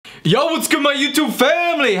Yo, what's good, my YouTube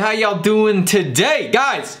family? How y'all doing today?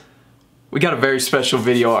 Guys, we got a very special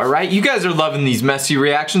video, alright? You guys are loving these Messi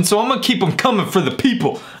reactions, so I'm gonna keep them coming for the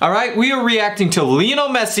people, alright? We are reacting to Lionel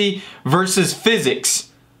Messi versus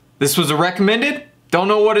physics. This was a recommended, don't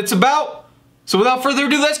know what it's about, so without further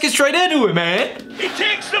ado, let's get straight into it, man. He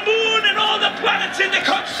takes the moon and all the planets into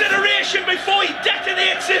consideration before he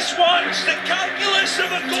detonates this one. It's the calculus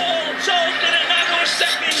of a goal solved in a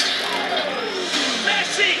nanosecond.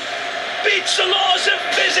 Messi beats the laws of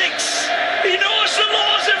physics. He knows the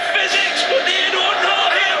laws of physics, but they don't know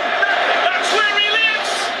him. That's where he lives.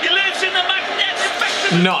 He lives in the magnetic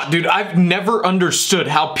spectrum. No, dude, I've never understood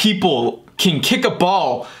how people can kick a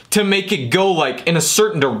ball to make it go like in a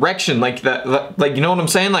certain direction, like that, like, you know what I'm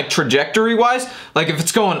saying, like trajectory wise, like if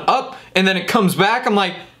it's going up and then it comes back, I'm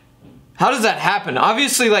like, how does that happen?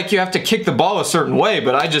 Obviously, like, you have to kick the ball a certain way,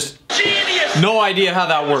 but I just no idea how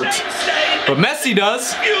that works. But Messi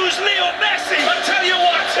does. Excuse Leo Messi. I'll tell you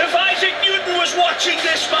what, if Isaac Newton was watching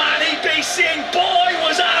this man, he'd be saying, boy,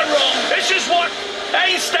 was I wrong. This is what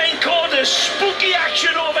Einstein called a spooky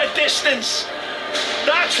action over distance.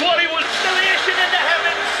 That's what he was. Relation in the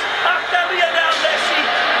heavens after Lionel Messi.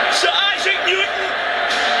 So Isaac Newton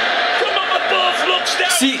from up above looks down.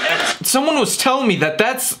 See, someone was telling me that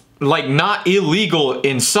that's like not illegal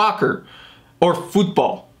in soccer or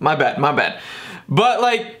football. My bad. But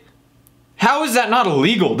like, how is that not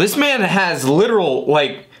illegal? This man has literal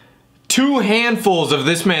like 2 handfuls of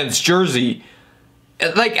this man's jersey.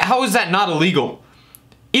 Like, how is that not illegal?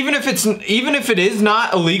 Even if it is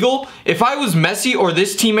not illegal, if I was Messi or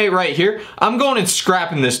this teammate right here, I'm going and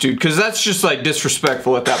scrapping this dude, because that's just like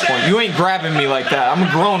disrespectful at that point. You ain't grabbing me like that. I'm a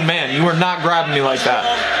grown man. You are not grabbing me like that.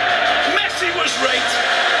 Messi was right.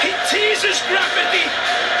 He teases gravity.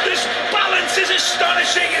 This balance is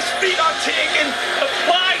astonishing. His feet are taken.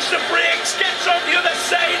 Applies the brakes. Gets on the other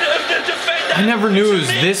side of the defender. I never knew it was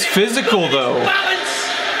this physical though. Balance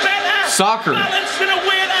better. Soccer. Balance than a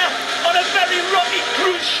waiter on a very rocky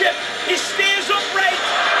cruise ship. He stays upright.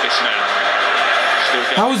 This man still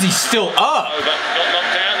going. How is he still up? Over. Got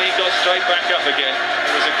knocked down, he got straight back up again.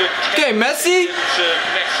 It was a good. Okay, Messi.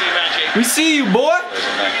 Messi magic. We see you, boy.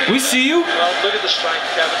 We see you. Well, look at the strength,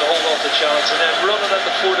 Kevin, to hold off the challenge, and then running at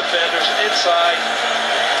the 4 defenders inside,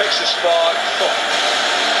 picks the spot. Oh,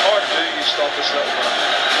 hard to do. You stop this little man.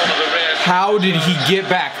 One of the rare. How did he get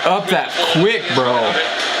back up that quick, bro?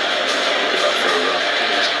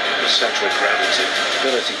 Central gravity,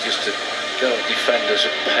 ability just to go at defenders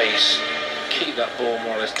at pace, keep that ball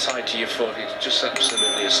more or less tied to your foot. It's just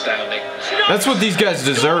absolutely astounding. That's what these guys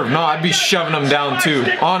deserve. No, I'd be shoving them down too,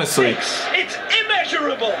 honestly. It's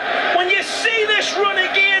immeasurable. When you see this run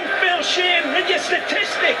again, Phil Shane, with your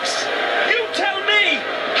statistics, you tell me,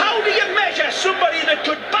 how do you measure somebody that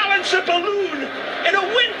could balance a balloon in a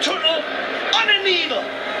wind tunnel on a needle?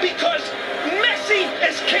 Because Messi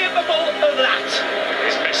is capable of that.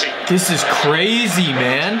 This is crazy,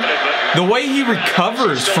 man. The way he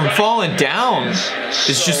recovers from falling down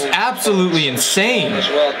is just absolutely insane. As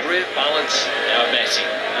well, great balance. Now Messi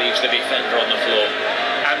leaves the defender on the floor.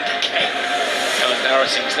 And again, how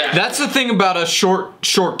embarrassing is that? That's the thing about us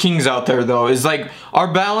short kings out there, though, is like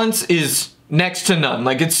our balance is next to none.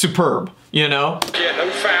 Like, it's superb, you know? Yeah, no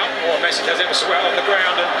foul. Oh, Messi does it well on the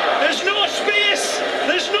ground. And There's no space.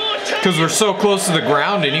 There's no time. Because we're so close to the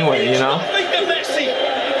ground anyway, you know? Nothing to Messi.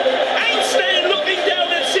 Einstein looking down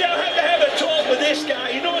and say, I had to have a talk with this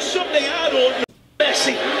guy. He knows something I don't know.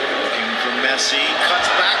 Messi. Looking for Messi, cuts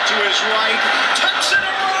back to his right, tucks it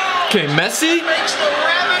around. Okay, Messi? Makes the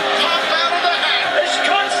rabbit pop out of the hat. As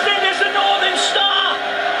constant as the Northern Star.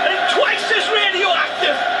 And twice as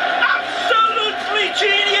radioactive. Absolutely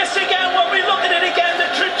genius again when we look at it again. The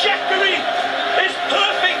trajectory is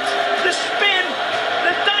perfect. The spin,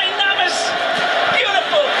 the dynamics,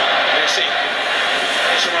 beautiful. Messi,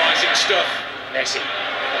 mesmerising stuff. Messi,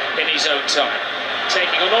 in his own time,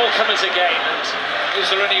 taking on all comers again. And is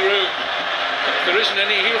there any room? If there isn't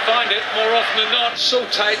any, he'll find it more often than not. So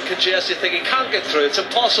tight and congested, think he can't get through. It's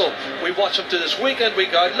impossible. We watch him do this week in,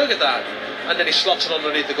 week out. Look at that. And then he slots it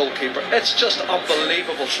underneath the goalkeeper. It's just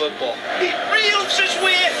unbelievable football. He reels his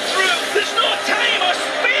way through. There's no time or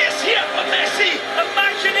space here for Messi.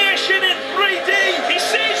 Imagination in 3D. He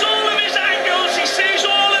sees all of his angles. He sees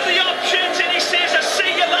all of the options. And he says, I see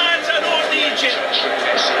you lads, I don't need you.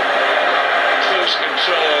 Messi, close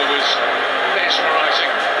control was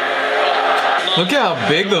mesmerising. Look at how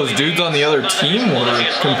big those dudes on the other team were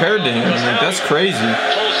compared to him. Like, that's crazy.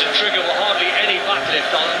 Pulls the trigger with hardly any backlift.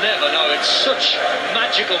 I'll never know. It's such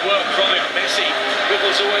magical work from him. Messi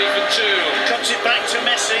wiggles away for 2. Comes it back to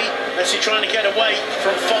Messi. Messi trying to get away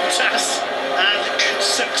from Fontas and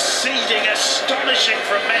succeeds. reading astonishing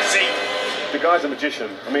from Messi. The guy's a magician.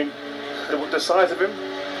 I mean, the size of him,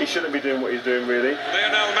 he shouldn't be doing what he's doing, really.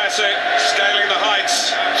 Lionel Messi scaling the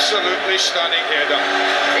heights. Absolutely stunning header.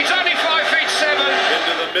 He's only 5'7".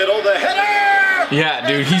 Into the middle, the header! Yeah,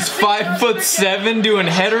 dude, he's 5'7" doing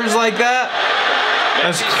headers like that.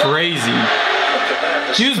 That's crazy.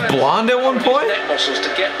 He was blonde at one point? Neck muscles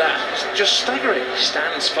to get that. It's just staggering.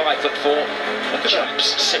 Stands 5'4". Look at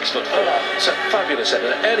jumps 6'4". It's a fabulous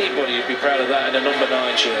header. Anybody would be proud of that in a number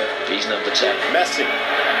 9 shirt. He's number 10. Messi,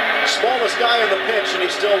 smallest guy on the pitch, and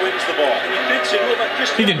he still wins the ball. And he bids it over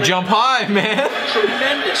He can jump high, man.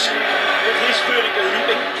 tremendous with his vertical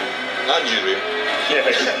leaping. Andrew. Yeah,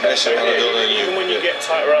 even when you get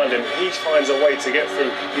tight around him, he finds a way to get through.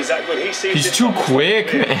 He's that good. He sees. He's too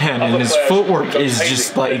quick, man, and his footwork is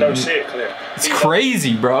just like, it's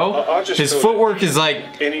crazy, bro. His footwork is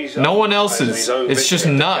like no one else's. It's just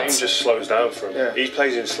nuts. The game just slows down for him. He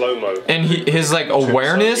plays in slow-mo. And his like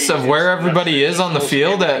awareness of where everybody is on the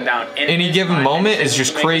field at any given moment is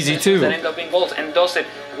just crazy too. And end up being goals, and does it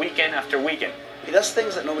weekend after weekend. He does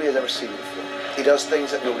things that nobody has ever seen before. He does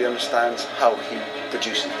things that nobody understands how he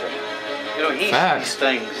produces them. You know, he sees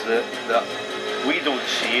things that we don't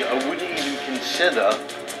see or wouldn't even consider,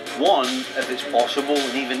 one, if it's possible,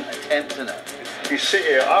 and even attempting it. You sit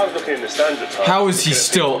here, I was looking in the stands at times. How is he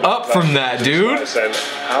still up from that, dude?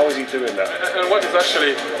 How is he doing that? And what is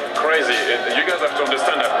actually crazy, you guys have to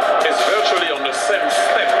understand that he's virtually on the same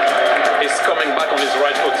step. He's coming back on his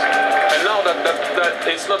right foot. And now that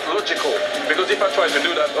it's not logical, because if I try to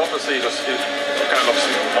do that, obviously it's kind of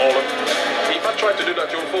smaller. If I try to do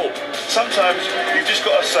that, you'll fall. Sometimes you've just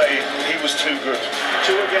got to say he was too good.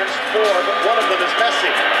 2 against 4, but one of them is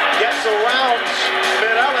Messi. Gets around,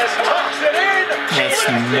 Morales tucks it in. That's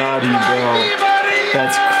nutty, bro.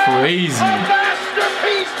 That's crazy. A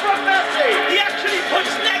masterpiece from Messi. He actually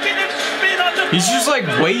puts negative spin on the He's just like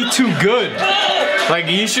way too good. Like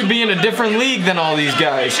he should be in a different league than all these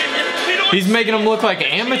guys. He's making them look like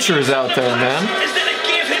amateurs out there, man. Instead of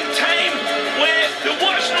give him time where there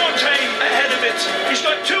was no time ahead of it. He's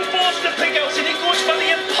got 2 balls to pick out and he goes for the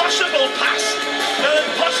impossible pass. Now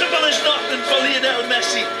impossible is nothing for Lionel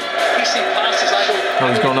Messi. You see passes like Oh,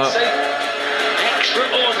 he's going up.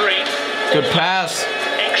 Extraordinary. Good pass.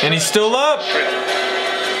 And he's still up.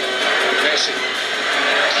 Messi.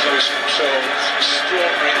 So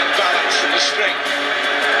extraordinary the balance and the strength.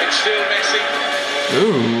 It's still Messi.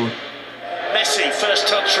 Ooh. Messi, first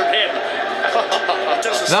touch from him.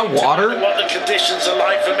 Is that water? What the conditions are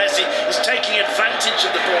like for Messi. He's taking advantage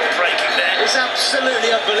of the ball breaking there. It's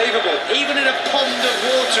absolutely unbelievable. Even in a pond of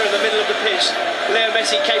water in the middle of the pitch, Leo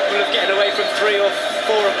Messi capable of getting away from 3 or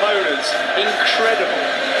 4 opponents. Incredible.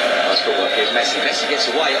 Nice footwork. Here's Messi. Messi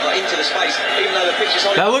gets away into the space, even though the pitch is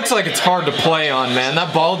on. That looks like it's hard to play on, man.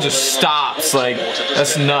 That ball just stops. Like,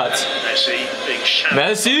 that's nuts. Messi being shouted.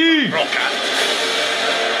 Messi!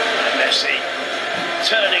 Messi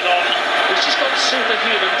turning on. Which has got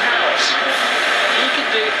superhuman powers. He can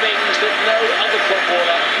do things that no other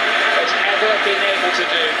footballer has ever been able to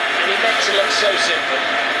do, and he makes it look so simple.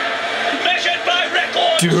 Measured by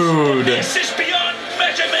record. Dude. This is beyond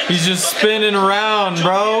measurement. He's just spinning around,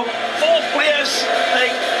 bro. 4 players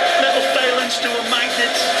like little failings to a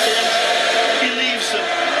magnet, and he leaves them.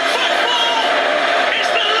 Football is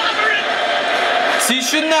the labyrinth. See,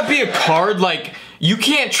 shouldn't that be a card? Like, you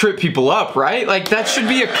can't trip people up, right? Like, that should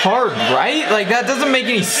be a card, right? Like, that doesn't make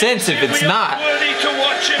any sense if it's not.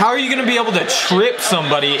 How are you going to be able to trip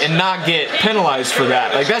somebody and not get penalized for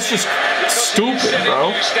that? Like, that's just stupid,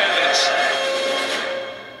 bro.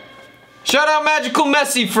 Shout out Magical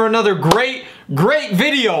Messi for another great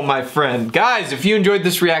video, my friend. Guys, if you enjoyed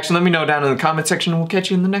this reaction, let me know down in the comment section and we'll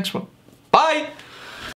catch you in the next one. Bye!